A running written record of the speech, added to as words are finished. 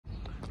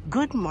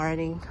Good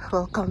morning.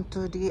 Welcome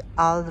to the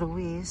Al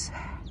Ruiz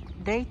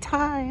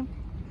daytime.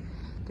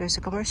 There's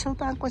a commercial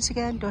bank once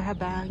again, Doha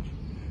Bank,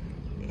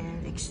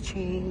 and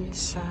exchange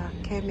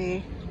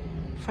Keme.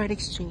 For an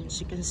exchange,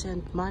 you can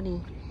send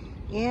money.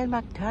 And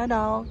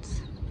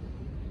McDonald's.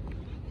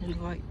 And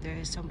right there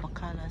is some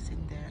bacalas in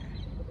there.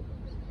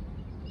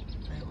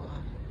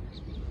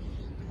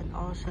 And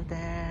also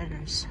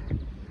there's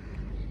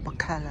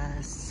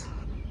bacalas.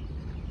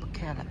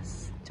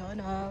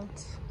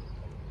 McDonald's.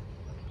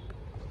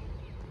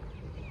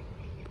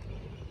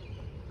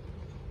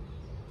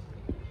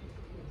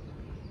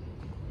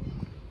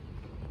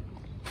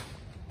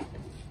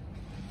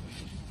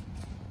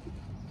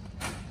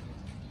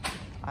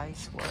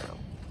 Ice world.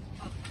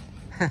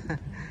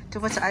 Too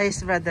much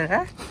ice, brother,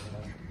 huh?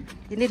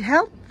 You need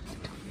help?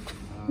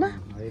 No?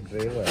 I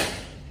driver.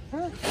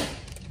 Huh?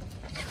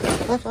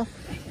 Off.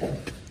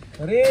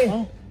 Sorry.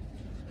 Oh.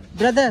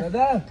 Brother.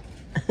 Brother.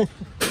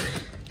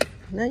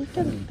 No, you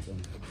can.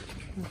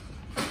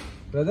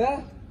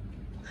 Brother.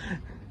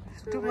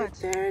 Too much.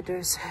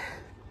 There's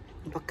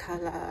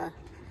Bacala.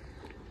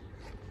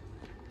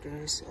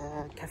 There's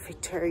a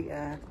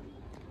cafeteria.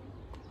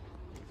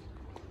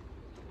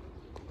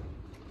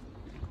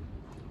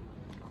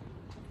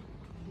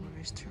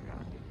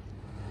 Restaurant.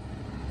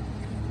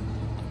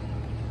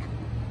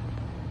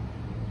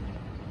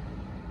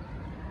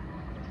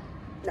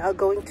 Now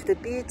going to the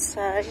beach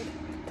side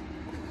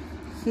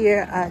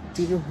here at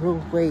the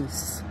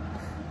Ruiz.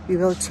 We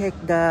will check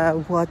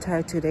the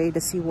water today,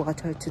 the sea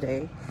water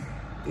today.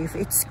 If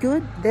it's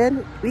good,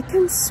 then we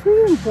can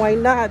swim. Why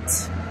not?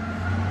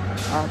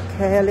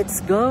 Okay,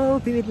 let's go.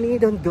 Be with me,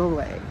 don't go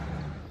away.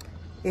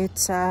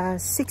 It's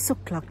 6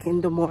 o'clock in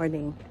the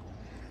morning.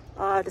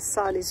 The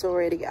sun is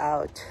already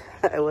out.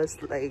 I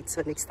was late,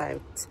 so next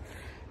time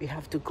we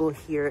have to go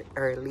here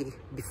early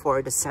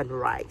before the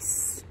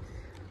sunrise.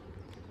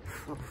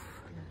 Look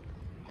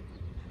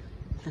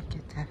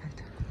at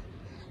that.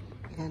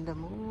 And the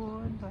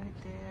moon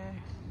right there.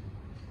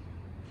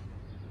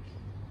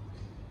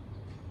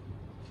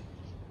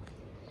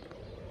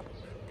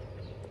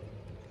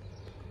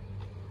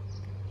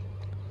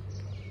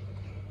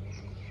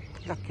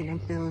 Laki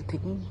ng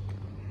building.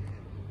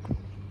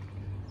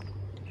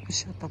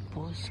 Siya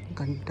tapos. Ang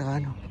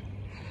ganda, no?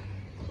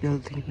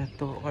 Building na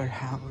to or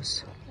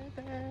house.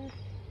 Bye-bye.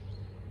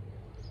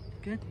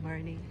 Good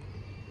morning.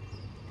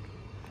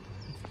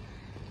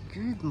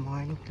 Good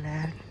morning,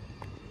 Claire.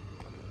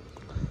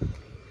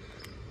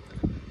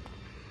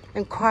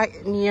 I'm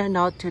quite near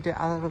now to the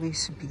Al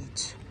Ruiz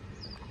beach.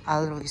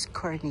 Al Ruiz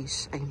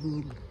Corniche, I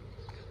mean.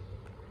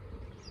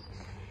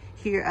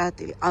 Here at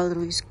the Al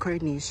Ruiz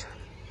Corniche,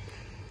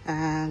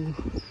 and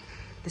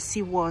the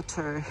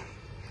seawater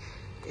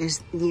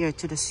is near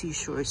to the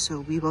seashore, so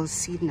we will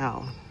see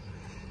now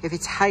if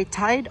it's high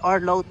tide or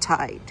low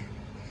tide.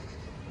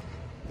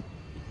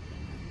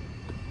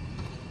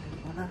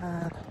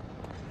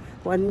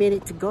 1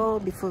 minute to go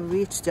before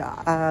we reach the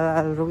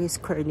Ruiz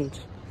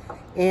Corniche,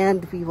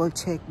 and we will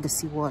check the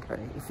seawater.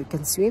 If we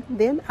can swim,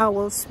 then I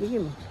will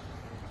swim.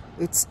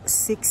 It's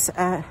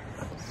 6:10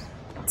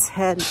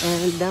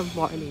 in the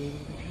morning.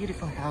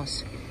 Beautiful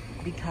house,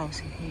 big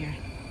house in here.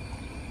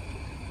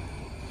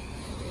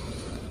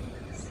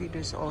 See,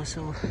 there's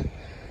also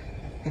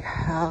a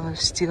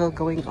house still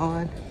going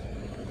on.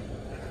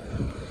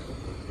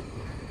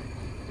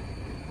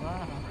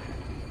 Wow,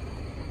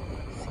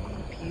 see,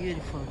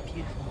 beautiful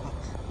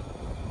house.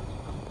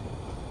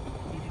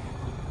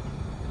 Beautiful.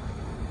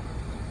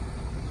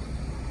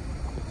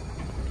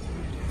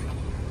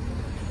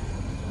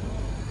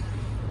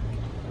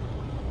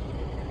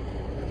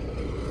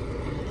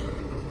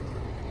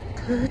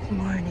 Good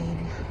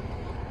morning.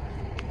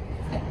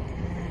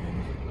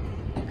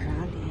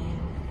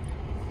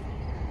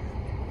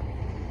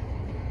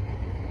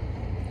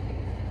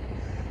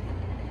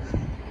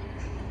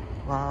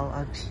 Wow,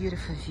 a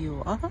beautiful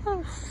view of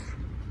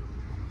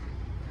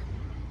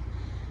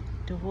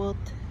the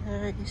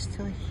water is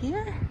still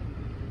here.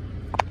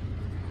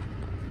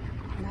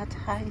 Not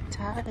high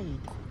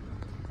tide.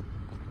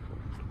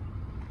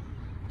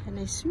 Can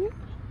I swim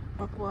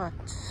or what?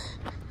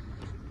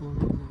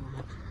 Ooh,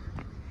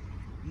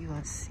 you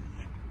will see.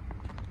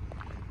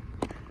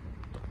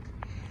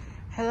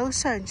 Hello,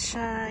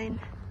 sunshine.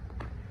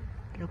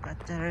 Look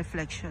at the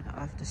reflection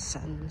of the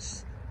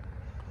sun's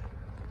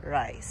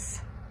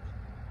rise.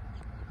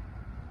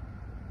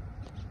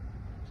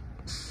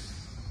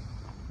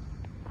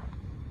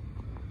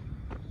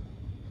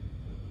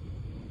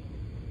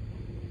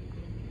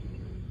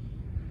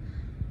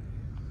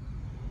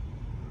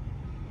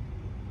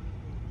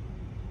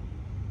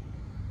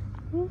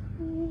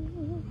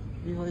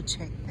 We will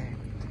check there.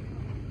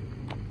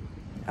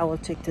 I will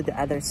check to the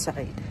other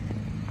side.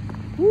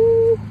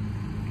 Woo!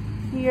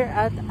 Here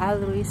at Al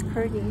Ruiz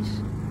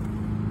Corniche,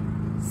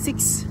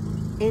 6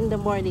 in the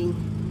morning.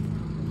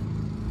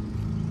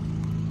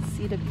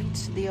 See the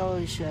beach, the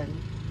ocean.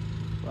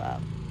 Wow.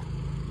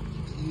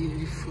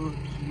 Beautiful,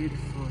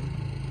 beautiful.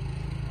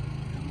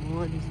 The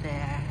moon is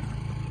there.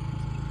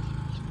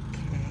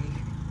 Okay.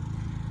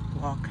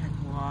 Walk and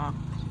walk.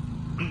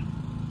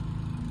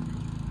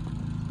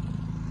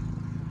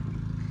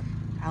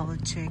 I will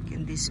check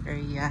in this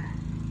area.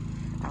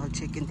 I'll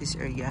check in this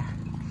area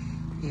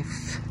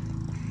if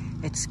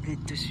it's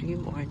good to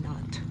swim or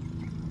not.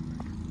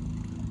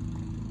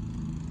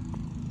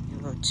 We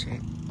will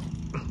check.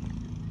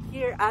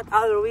 Here at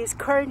Alois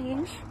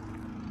Corniche,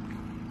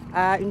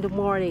 in the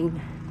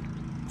morning,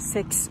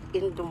 6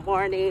 in the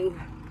morning.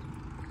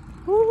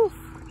 Woo!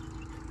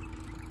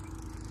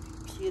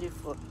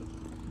 Beautiful.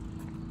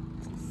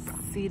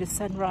 See the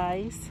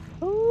sunrise.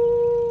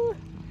 Ooh.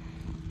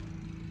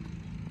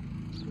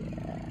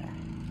 Yeah.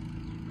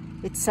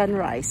 It's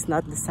sunrise,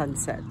 not the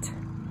sunset.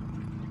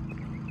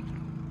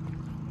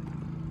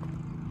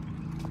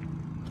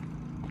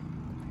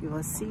 You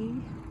will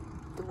see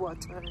the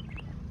water.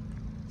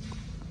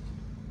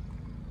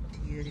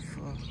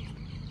 Beautiful.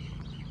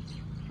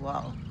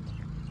 Wow.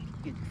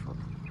 Beautiful.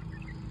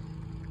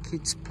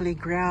 Kids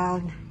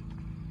playground.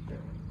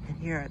 And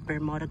here at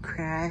Bermuda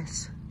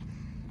Grass.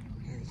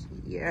 And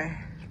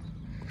here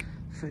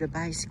for the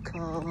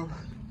bicycle,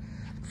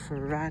 for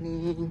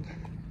running.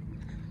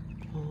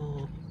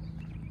 Oh.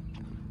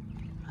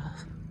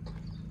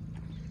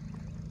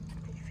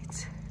 If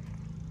it's,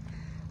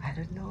 I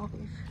don't know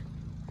if,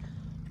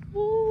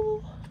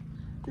 oh,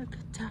 look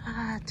at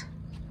that.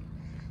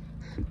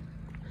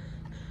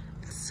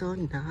 It's so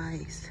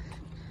nice.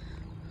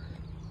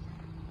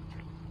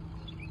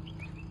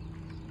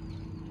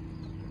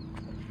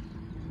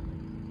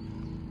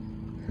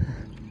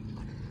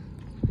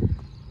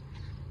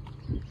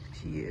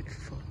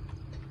 Beautiful,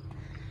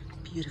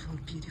 beautiful,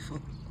 beautiful.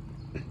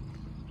 Right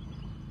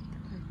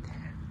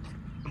there.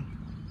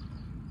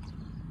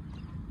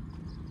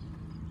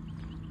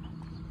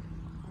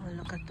 Oh,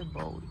 look at the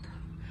boat.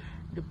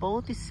 The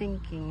boat is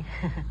sinking.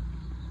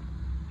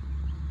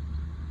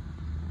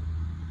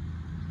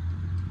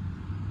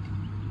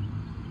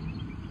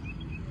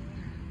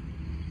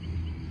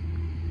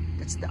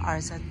 That's the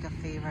Arsan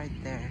Cafe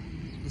right there.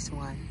 This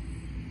one.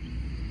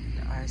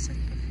 The Arsan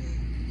Cafe.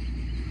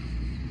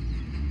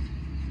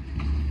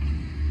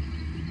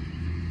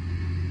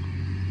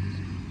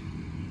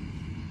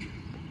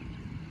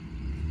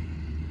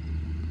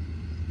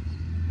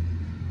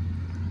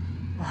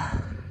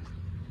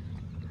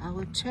 I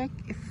will check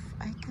if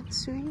I can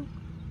swim.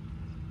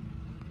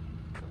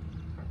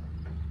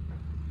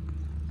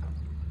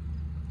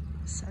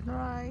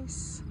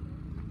 Sunrise.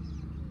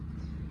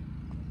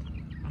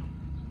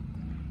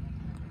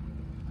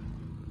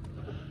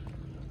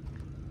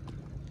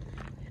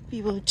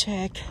 We will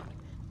check.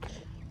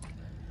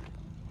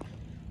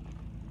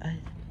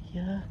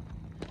 Yeah,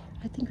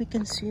 I think we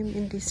can swim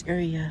in this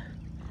area.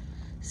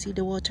 See,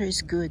 the water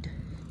is good.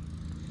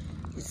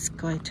 It's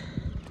quite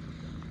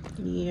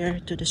near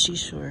to the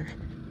seashore.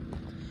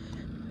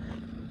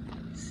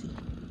 See,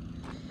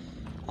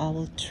 I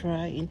will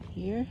try in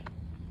here.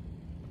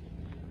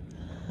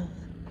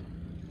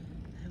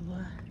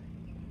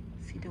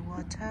 See the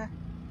water.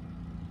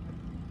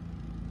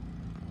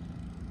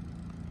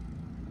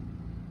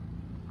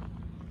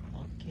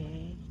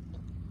 Okay.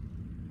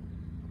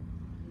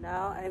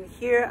 Now I'm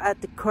here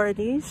at the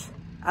Corniche,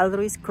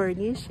 Alois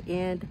Corniche,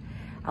 and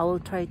I will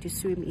try to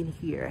swim in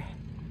here.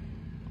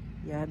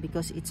 Yeah,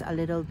 because it's a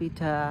little bit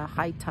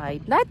high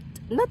tide. Not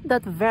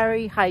that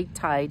very high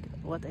tide.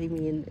 What I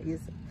mean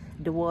is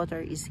the water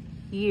is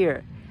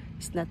here.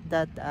 It's not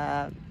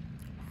that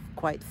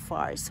quite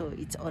far, so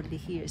it's only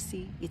here.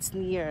 See, it's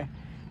near,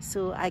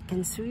 so I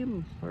can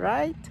swim,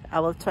 right? I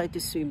will try to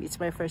swim. It's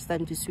my first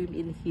time to swim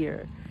in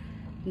here,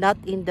 not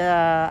in the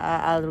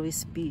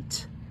Alois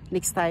Beach.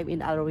 Next time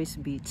in Alois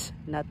Beach,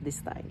 not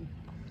this time.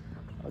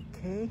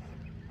 Okay.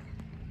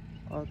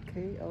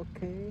 Okay,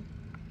 okay.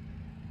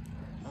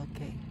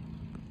 Okay.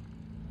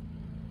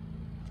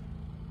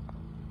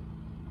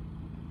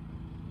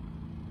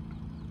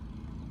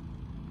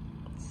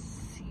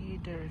 See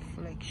the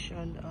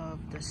reflection of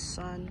the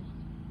sun.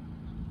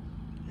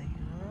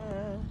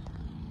 There.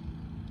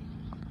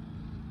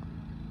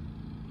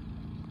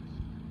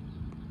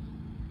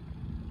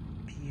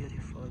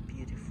 Beautiful,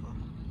 beautiful.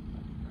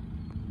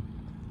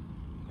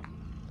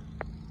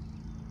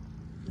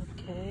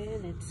 Okay,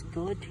 let's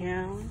go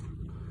down.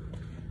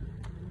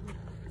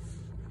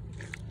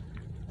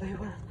 We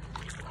will.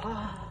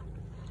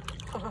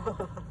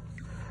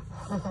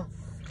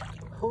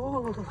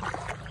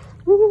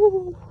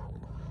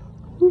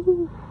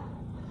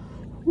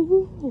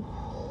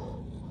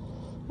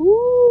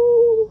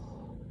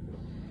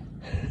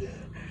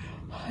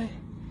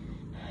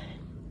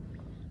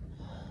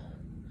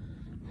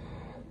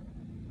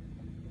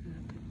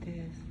 Look at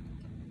this.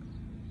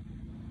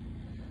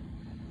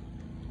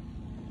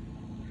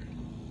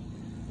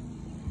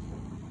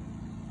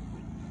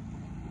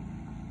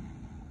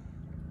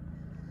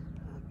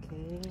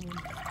 Okay.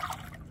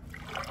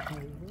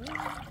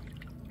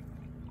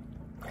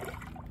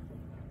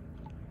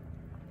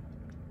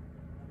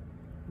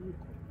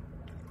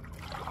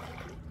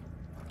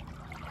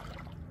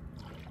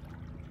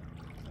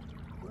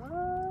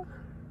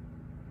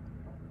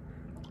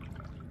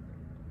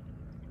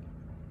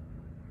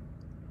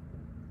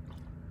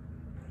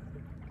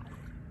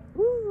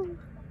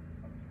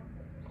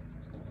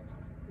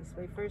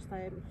 my first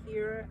time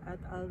here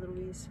at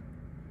Alruiz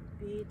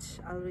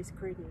Beach, Alruiz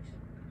Corniche.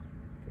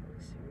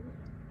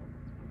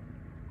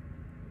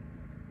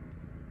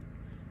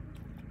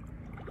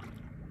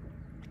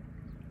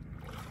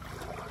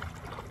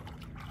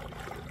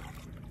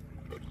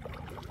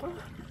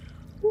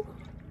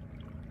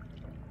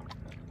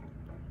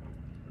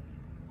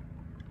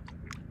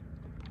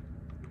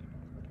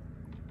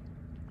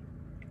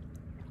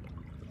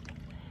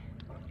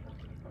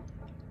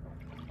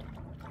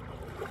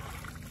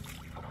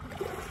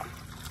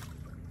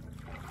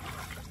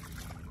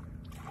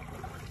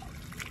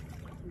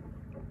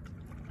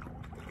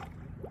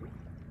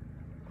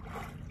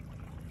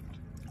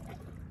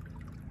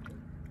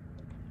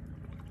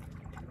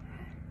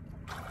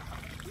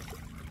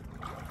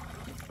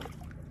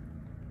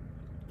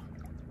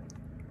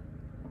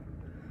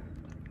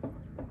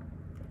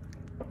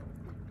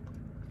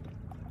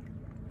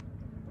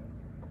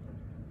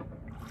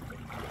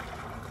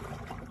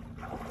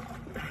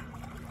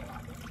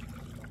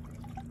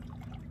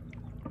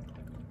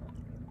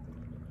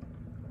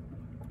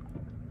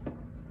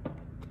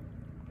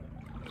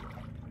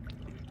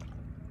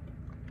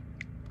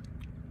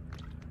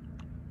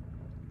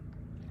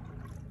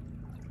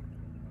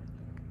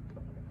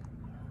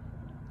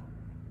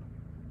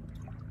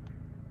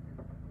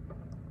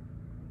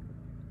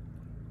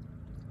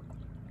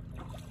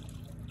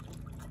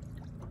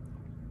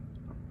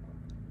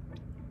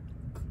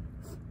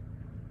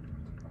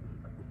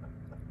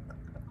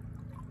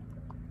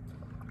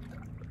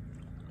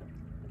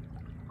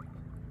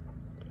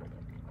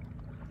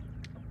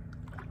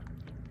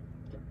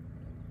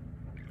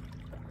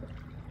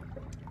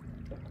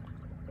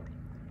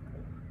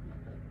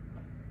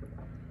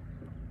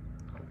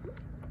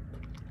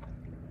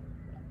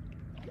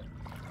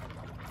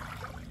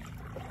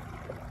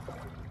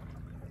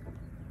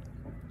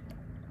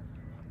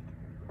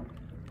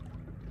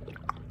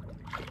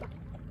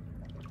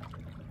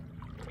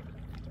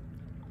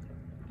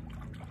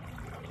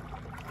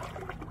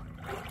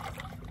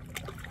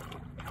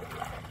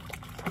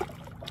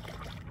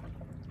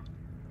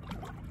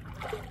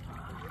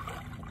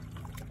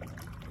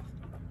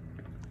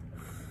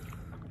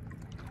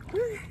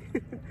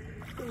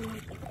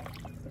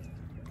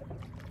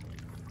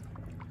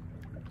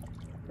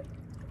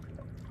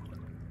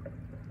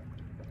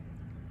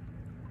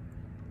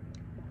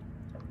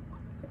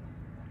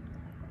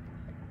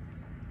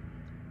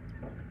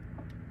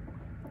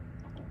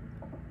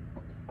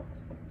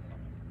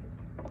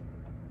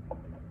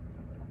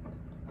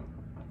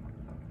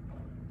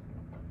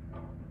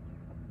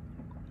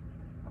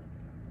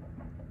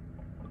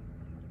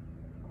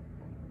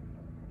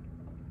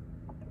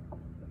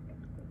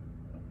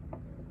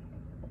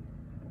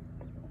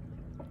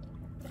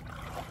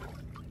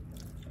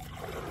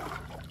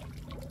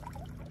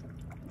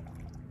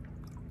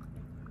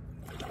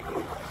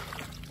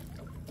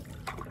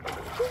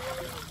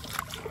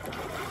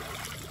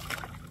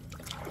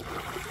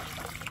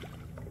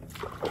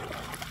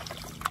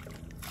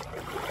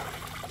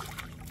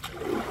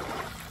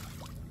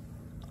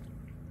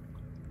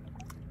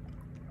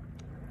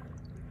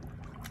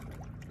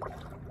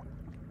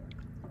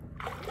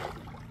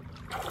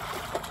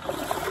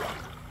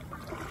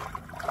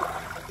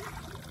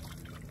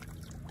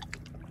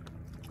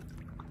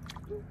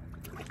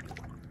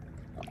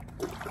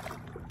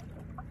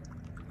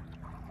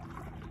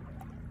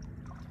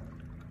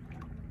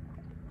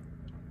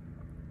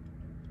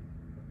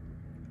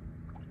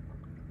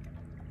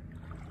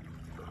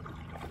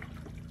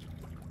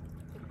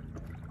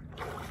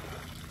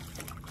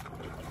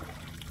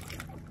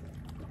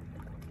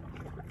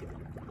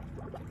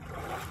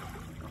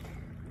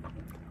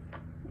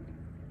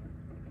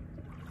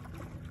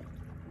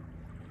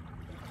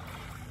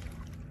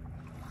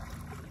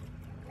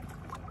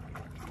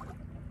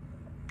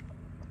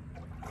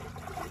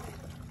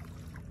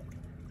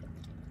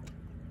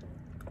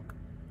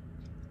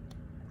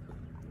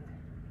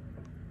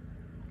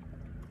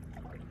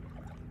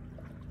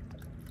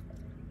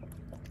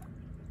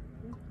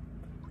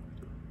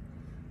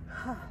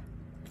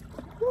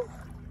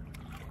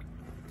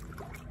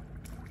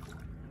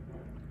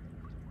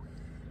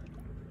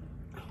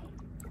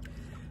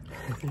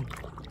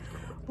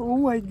 Oh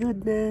my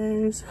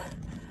goodness.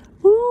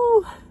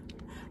 Woo!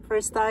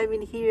 First time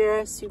in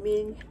here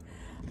swimming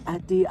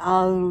at the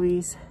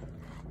Alruiz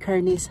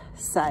Corniche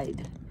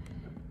side.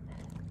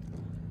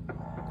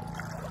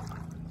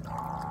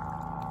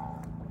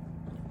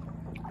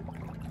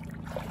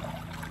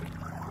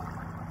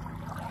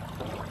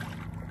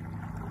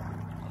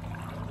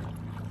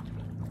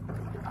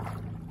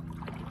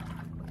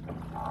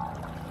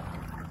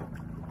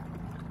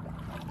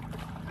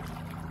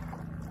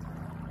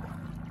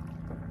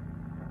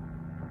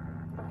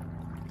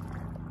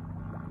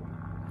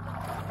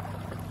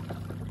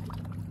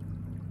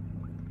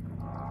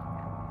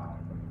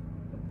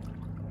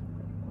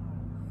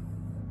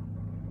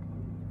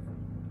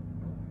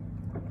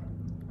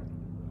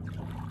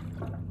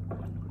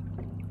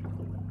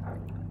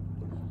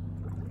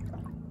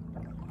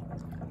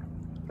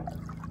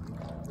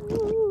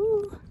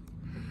 Ooh.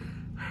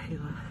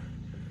 Ayun.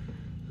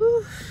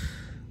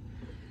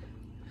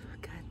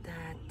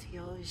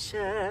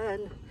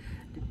 ocean,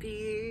 the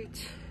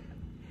beach,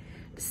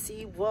 the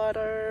sea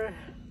water.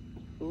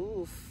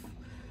 Oof.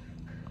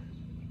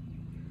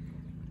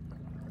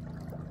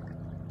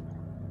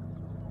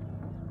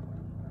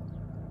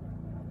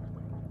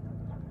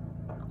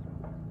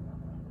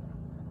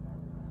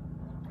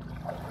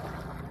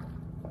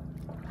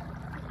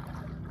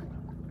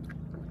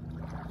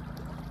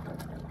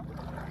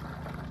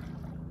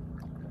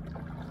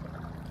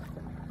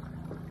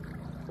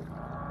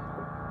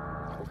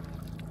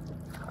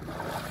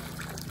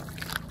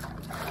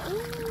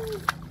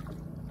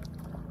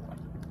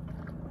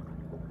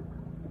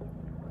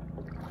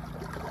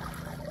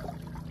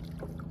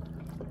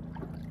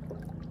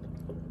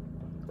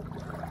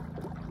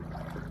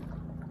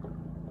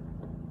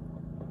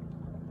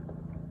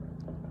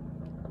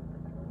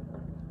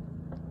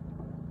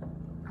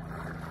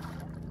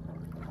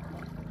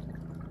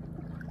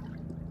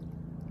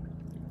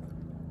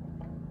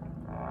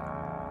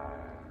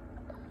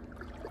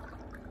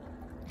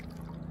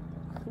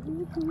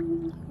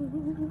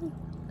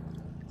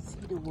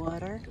 See the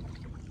water?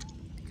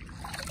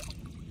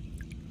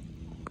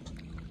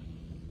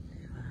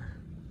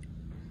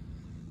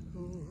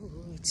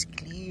 Ooh, it's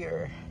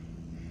clear.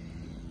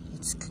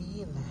 It's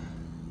clean.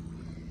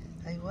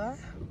 Aywa,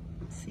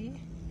 see?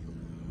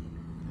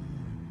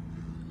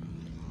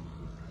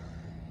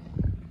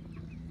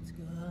 Let's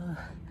go.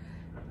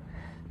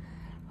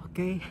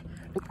 Okay.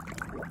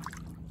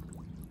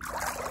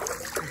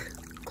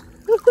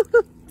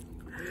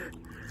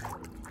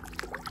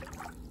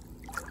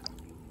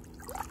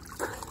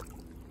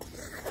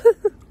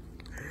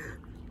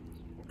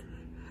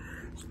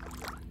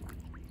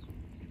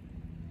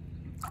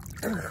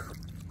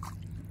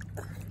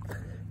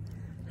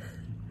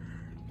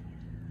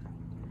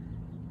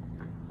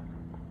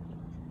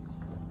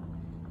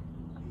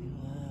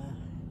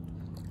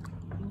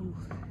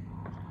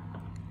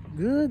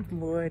 Good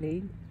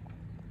morning.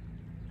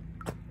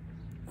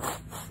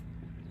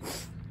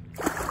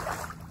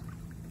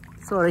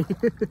 Sorry.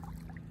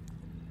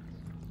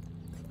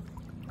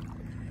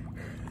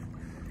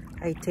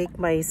 I take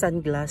my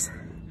sunglass.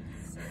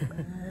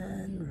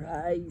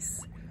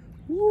 Sunrise.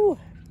 Woo.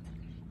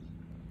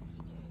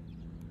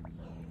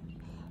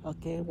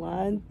 Okay,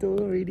 1, 2,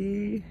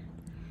 ready.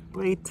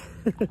 Wait.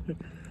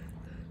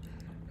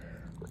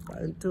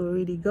 1, 2,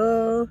 ready,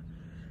 go.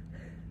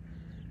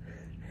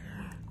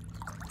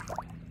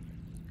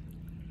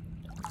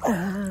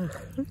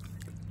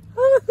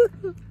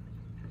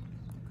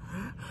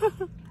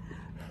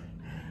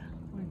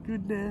 My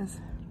goodness,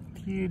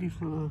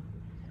 beautiful.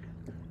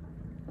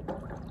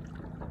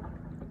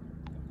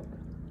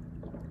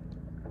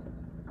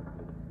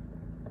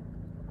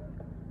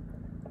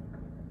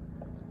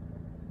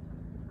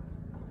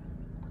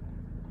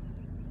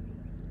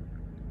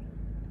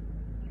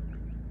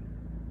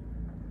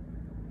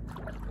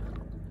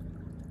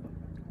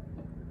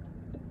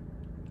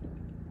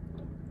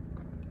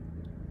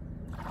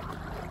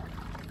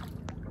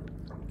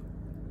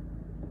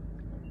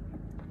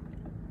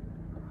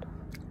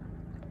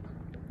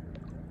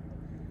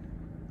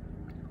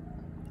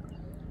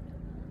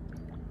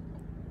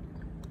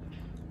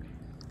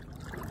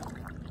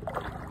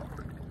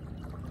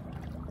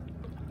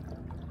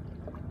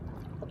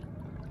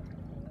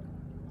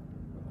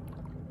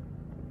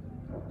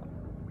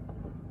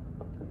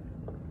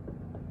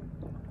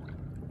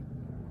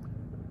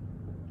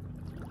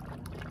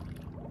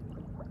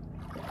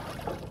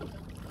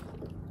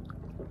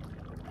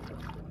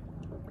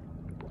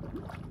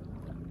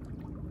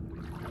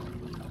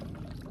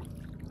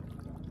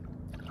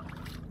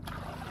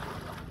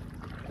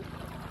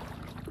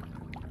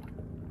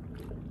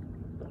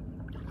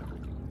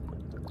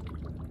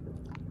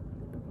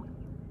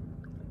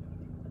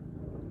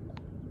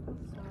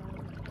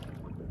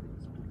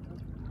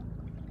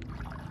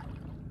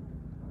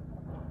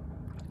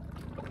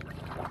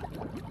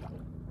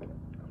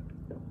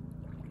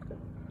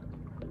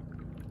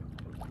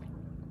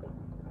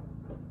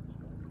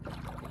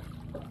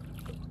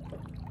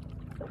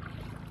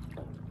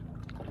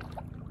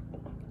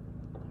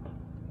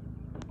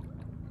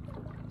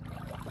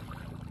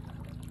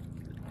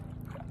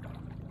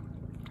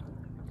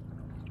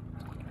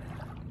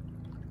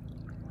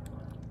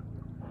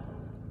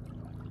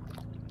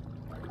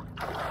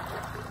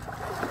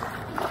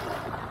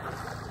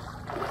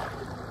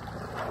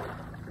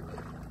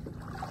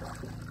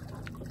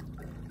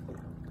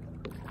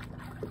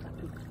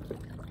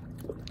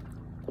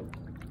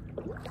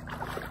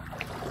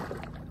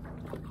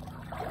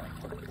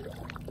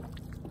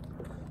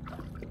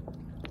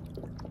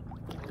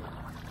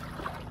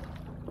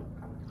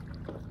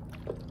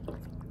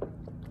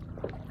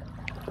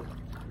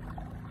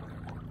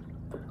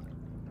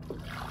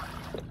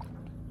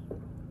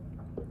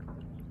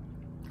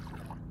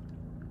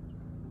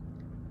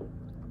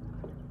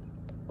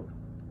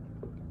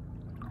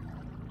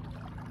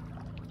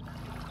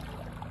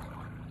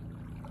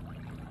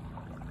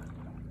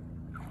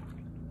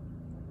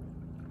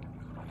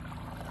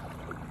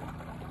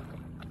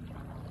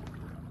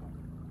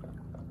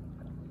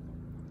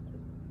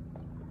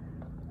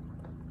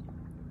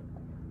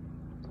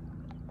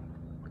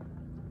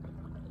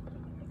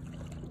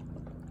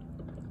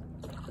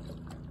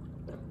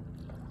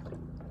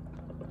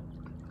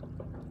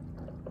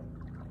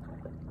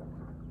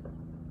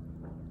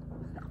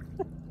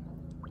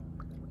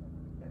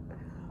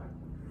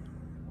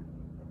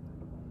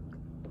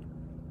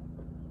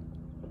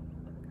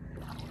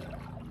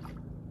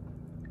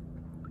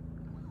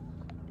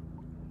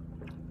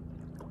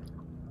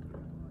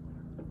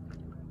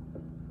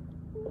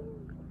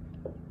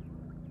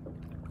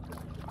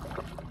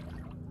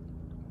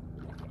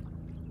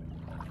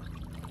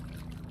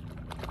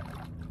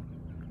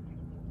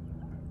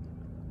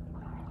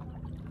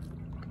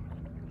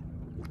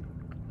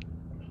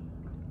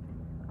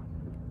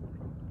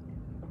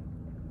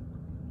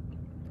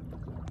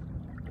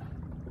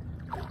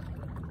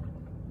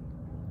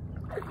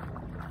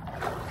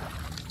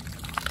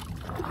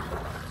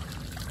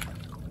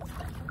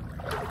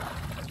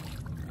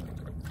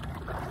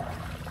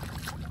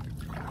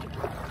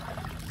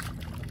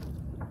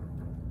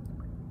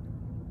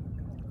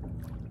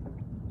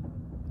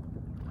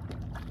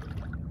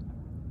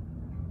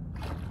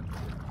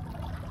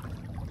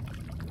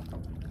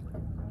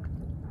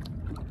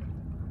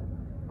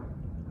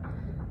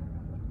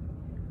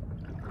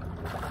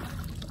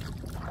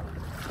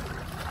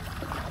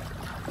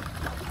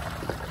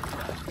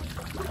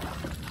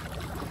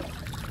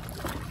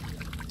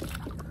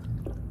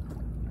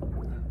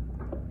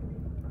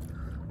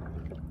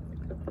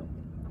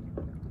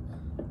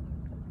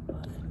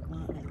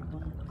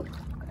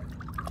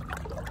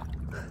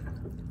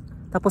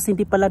 Tapos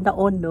hindi pala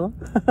na-on, no?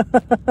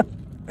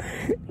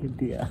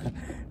 Hindi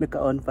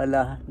naka-on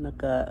pala,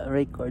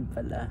 naka-record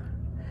pala.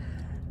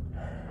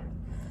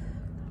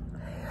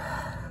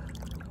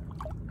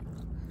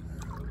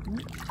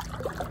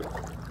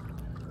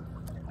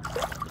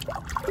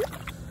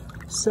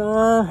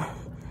 So,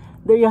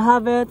 there you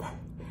have it.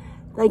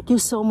 Thank you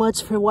so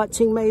much for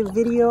watching my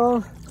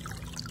video.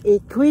 A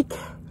quick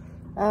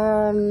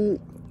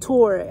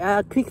tour,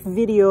 a quick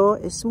video,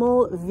 a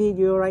small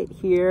video right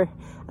here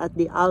at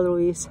the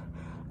Alois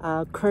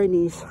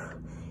Corniche.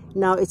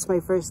 Now it's my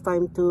first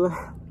time to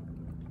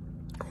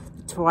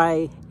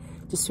try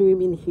to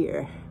swim in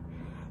here.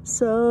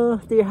 So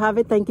there you have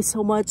it. Thank you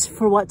so much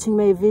for watching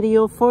my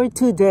video for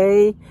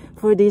today,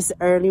 for this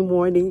early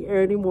morning.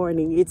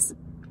 It's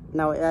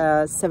now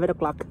 7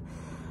 o'clock.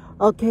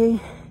 Okay,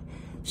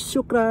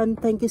 shukran.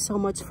 Thank you so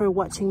much for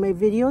watching my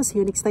video. See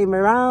you next time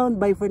around.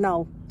 Bye for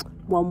now.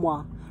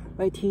 Mwah.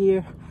 Right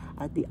here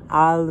at the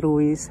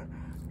Alois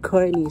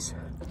Corniche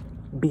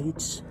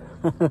Beach.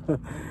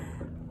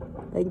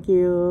 Thank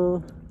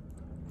you.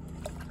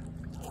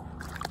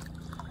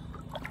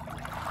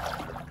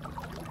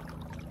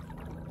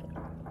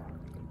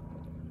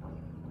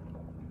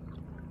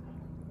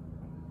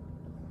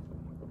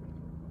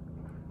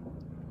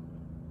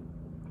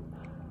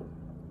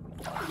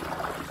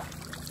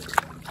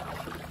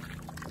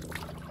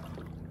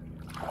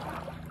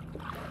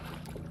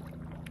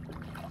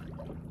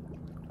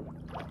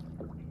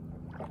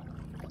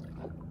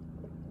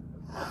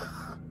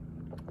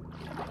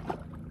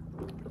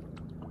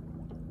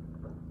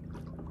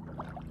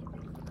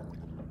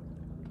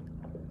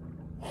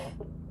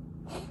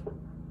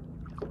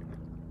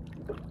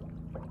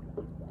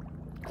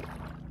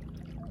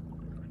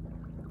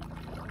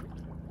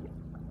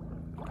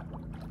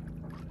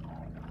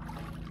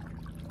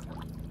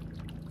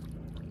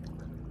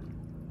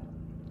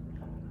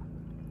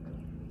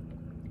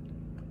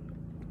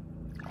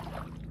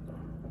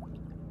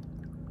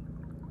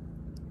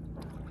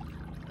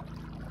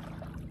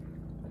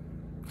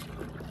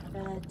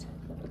 But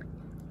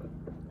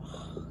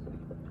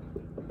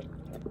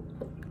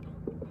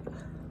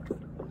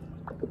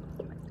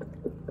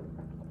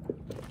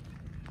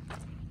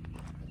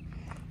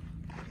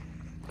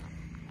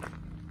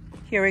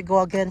here we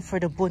go again for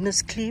the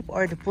bonus clip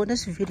or the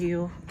bonus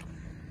video.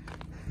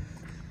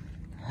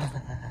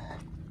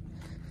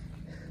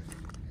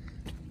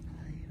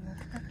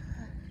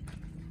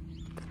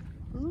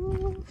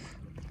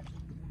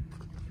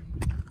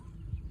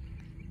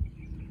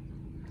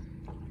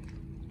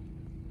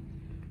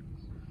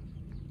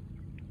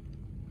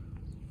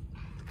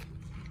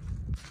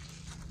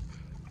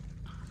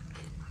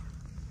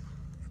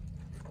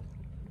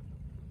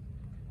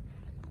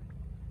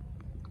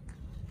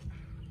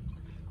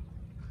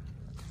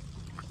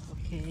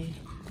 Okay,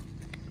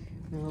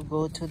 we'll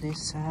go to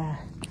this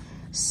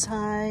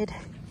side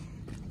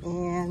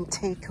and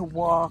take a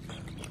walk.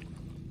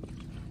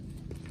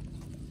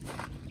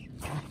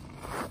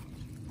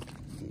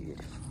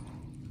 Beautiful.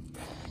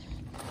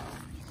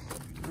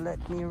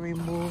 Let me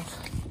remove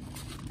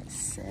my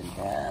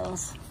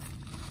sandals.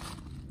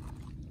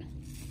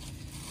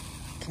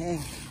 Okay.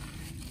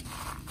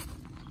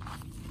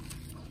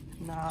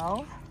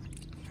 Now,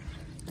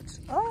 let's,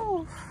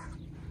 oh,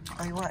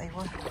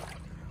 aywa.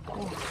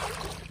 Oh.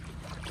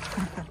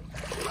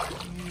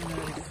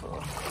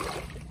 Beautiful.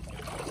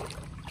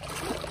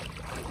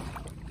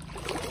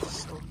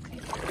 So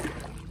clear.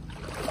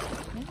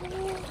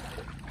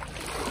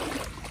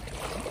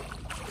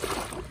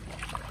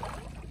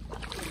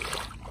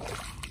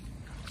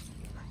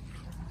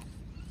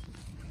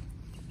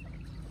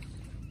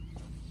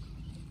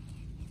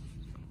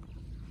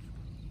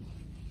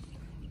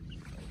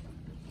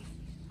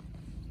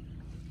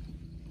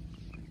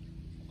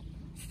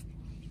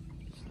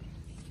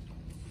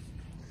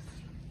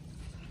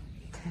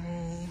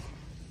 Okay,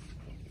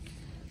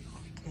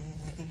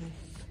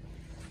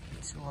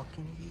 let's walk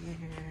in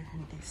here,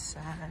 on this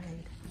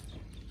side,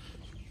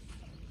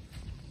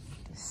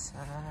 this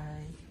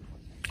side.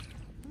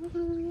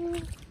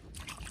 Woohoo.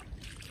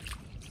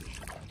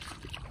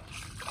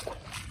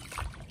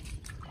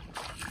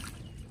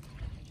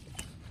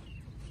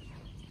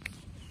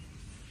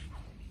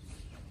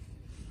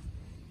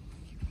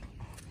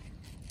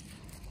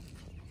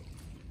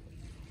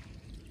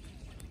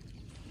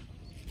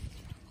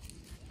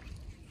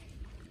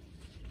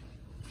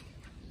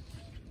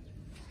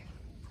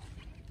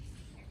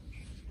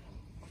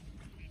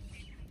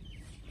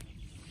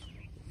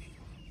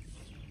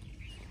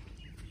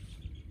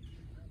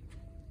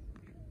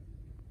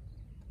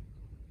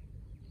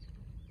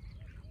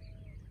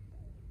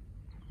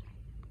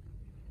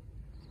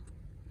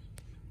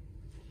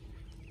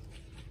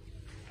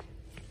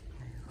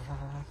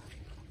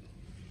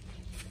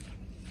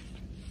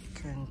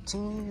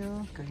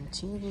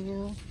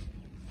 Continue.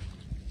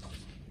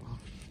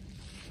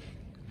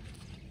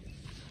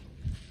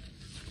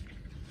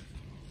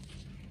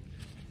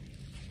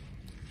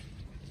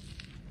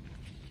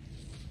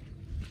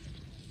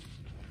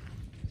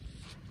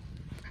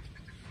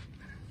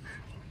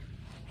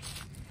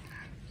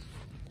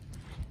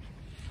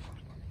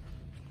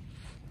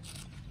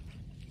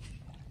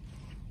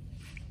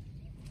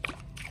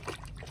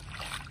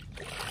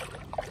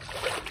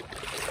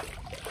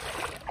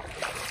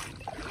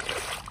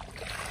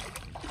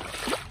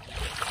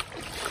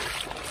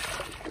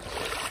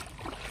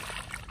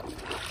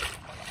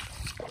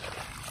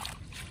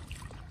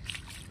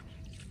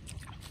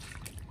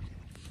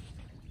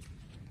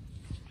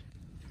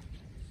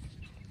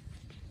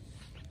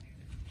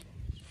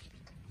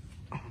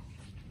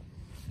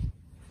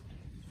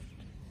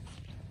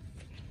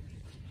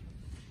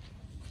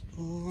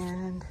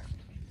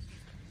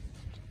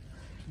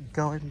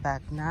 Going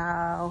back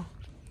now.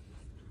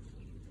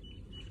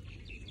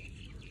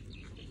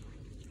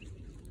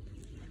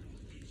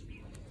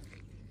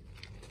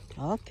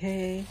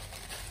 Okay,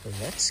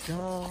 let's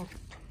go.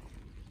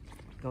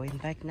 Going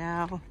back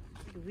now.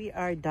 We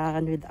are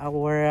done with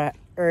our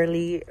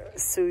early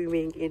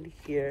swimming in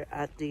here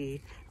at the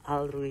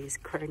Al Ruiz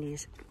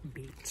Corniche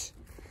Beach.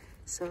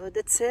 So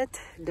that's it.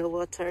 The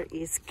water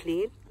is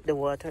clean. The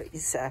water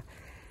is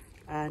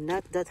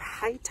not that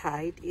high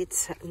tide.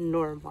 It's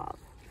normal.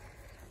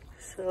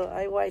 So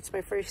it's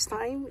my first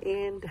time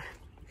and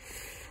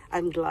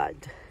I'm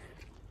glad.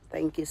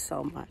 Thank you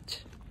so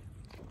much.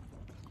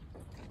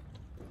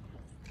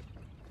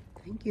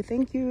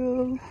 Thank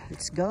you.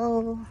 Let's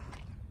go.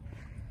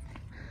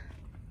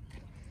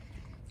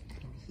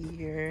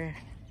 Here.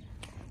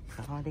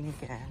 Grounding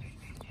again.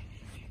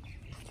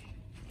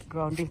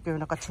 Grounding pero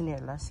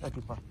nakatsinelas. O,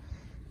 diba?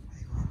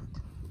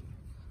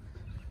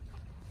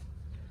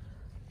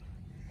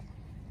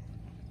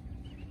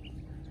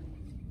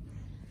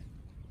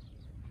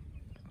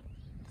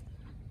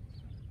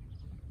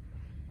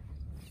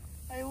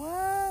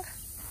 Aywa!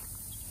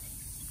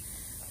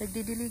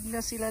 Nagdidilig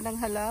na sila ng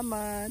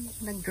halaman,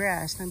 ng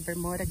grass, ng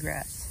Bermuda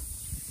grass.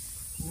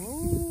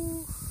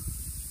 Woo!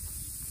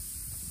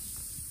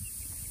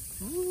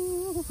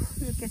 Ooh,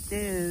 look at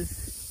this.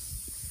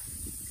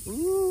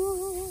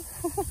 Ooh.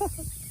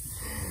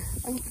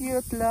 Ang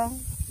cute lang.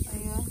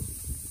 Ayan.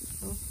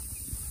 Oh.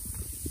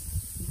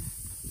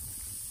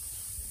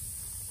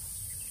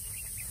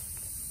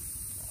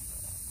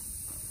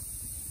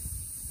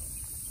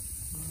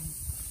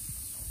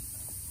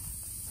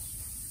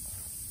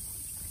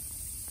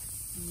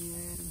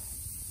 Ayan.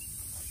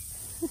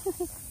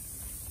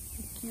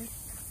 Cute.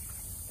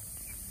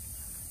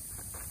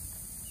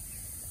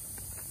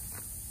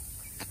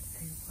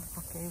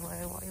 Okay,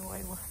 why?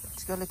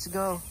 Let's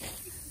go.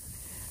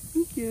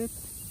 Cute.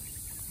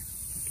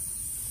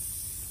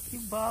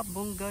 Diba,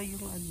 bongga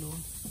yung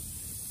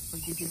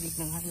pagdidilig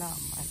ng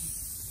halaman.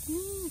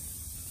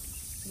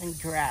 Ng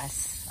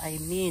grass, I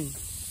mean.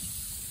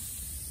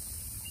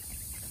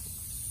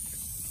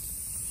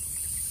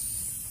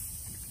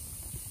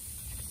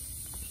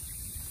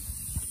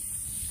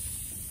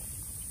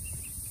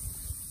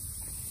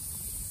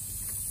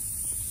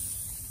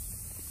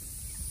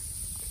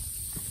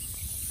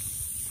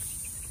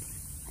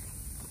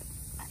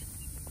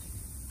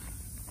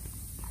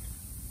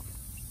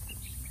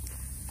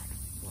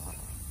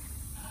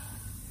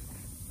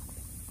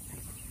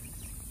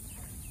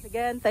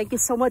 Again, thank you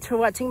so much for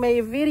watching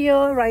my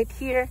video right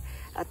here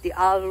at the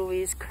Al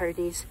Ruiz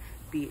Corniche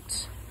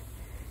Beach.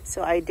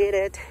 So I did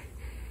it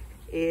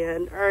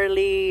in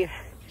early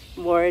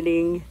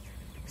morning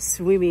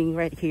swimming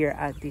right here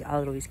at the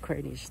Al Ruiz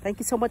Corniche. Thank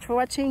you so much for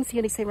watching. See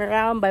you next time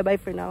around. Bye bye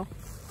for now.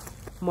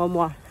 Mwah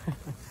mwah.